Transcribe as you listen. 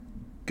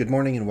Good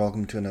morning and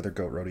welcome to another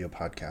Goat Rodeo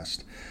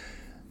podcast.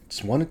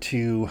 Just wanted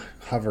to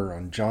hover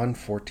on John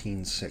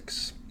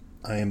 14:6.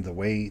 I am the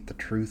way, the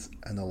truth,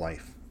 and the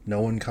life.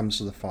 No one comes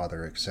to the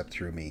Father except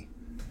through me.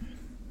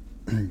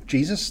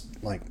 Jesus,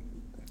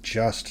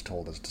 just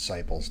told his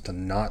disciples to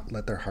not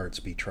let their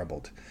hearts be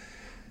troubled,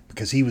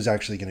 because he was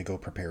actually going to go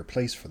prepare a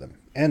place for them.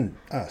 And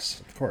us,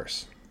 of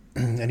course.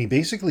 And he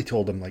basically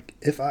told them,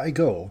 if I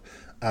go,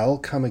 I'll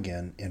come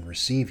again and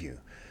receive you.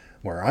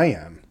 Where I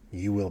am,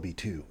 you will be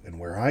too. And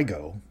where I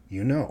go,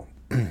 you know.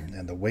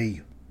 And the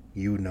way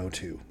you know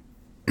too.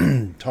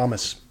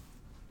 Thomas,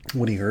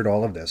 when he heard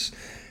all of this,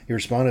 he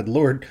responded,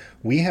 Lord,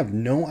 we have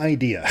no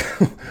idea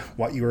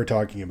what you are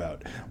talking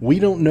about. We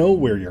don't know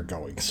where you're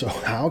going, so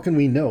how can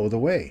we know the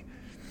way?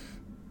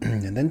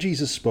 And then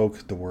Jesus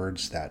spoke the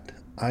words that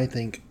I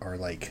think are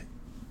like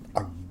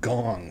a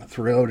gong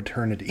throughout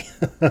eternity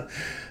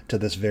to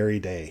this very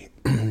day.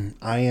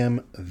 I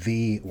am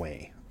the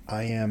way.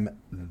 I am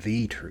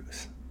the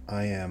truth.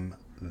 I am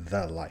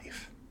the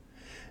life.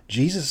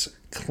 Jesus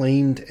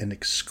claimed an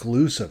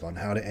exclusive on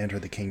how to enter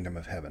the kingdom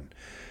of heaven.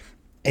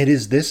 It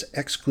is this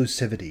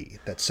exclusivity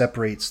that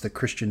separates the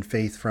Christian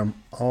faith from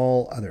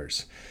all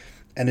others.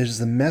 And it is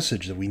the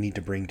message that we need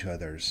to bring to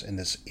others in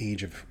this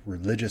age of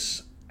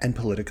religious and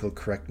political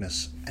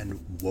correctness and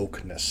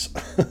wokeness.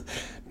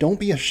 Don't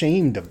be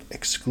ashamed of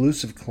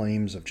exclusive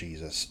claims of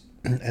Jesus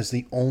as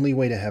the only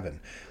way to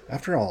heaven.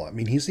 After all,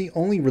 he's the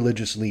only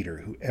religious leader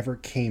who ever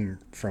came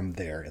from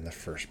there in the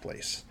first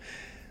place.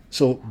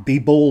 So be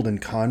bold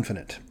and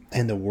confident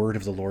in the word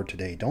of the Lord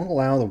today. Don't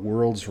allow the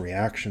world's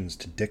reactions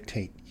to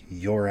dictate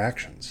your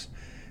actions.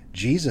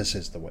 Jesus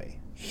is the way.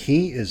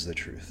 He is the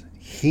truth.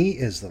 He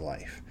is the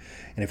life.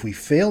 And if we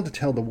fail to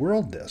tell the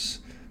world this,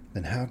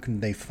 then how can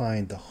they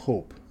find the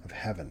hope of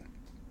heaven?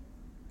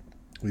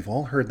 We've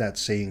all heard that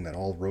saying that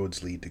all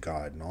roads lead to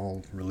God and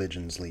all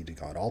religions lead to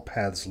God. All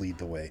paths lead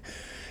the way.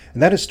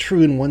 And that is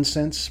true in one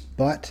sense,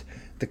 but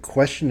the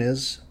question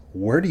is,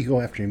 where do you go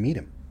after you meet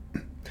him?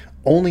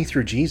 Only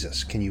through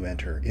Jesus can you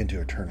enter into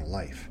eternal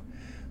life.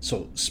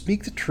 So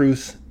speak the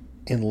truth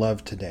in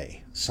love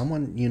today.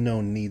 Someone you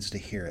know needs to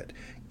hear it,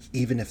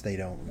 even if they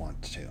don't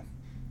want to.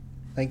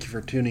 Thank you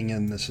for tuning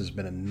in. This has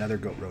been another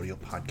Goat Rodeo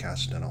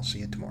podcast, and I'll see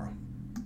you tomorrow.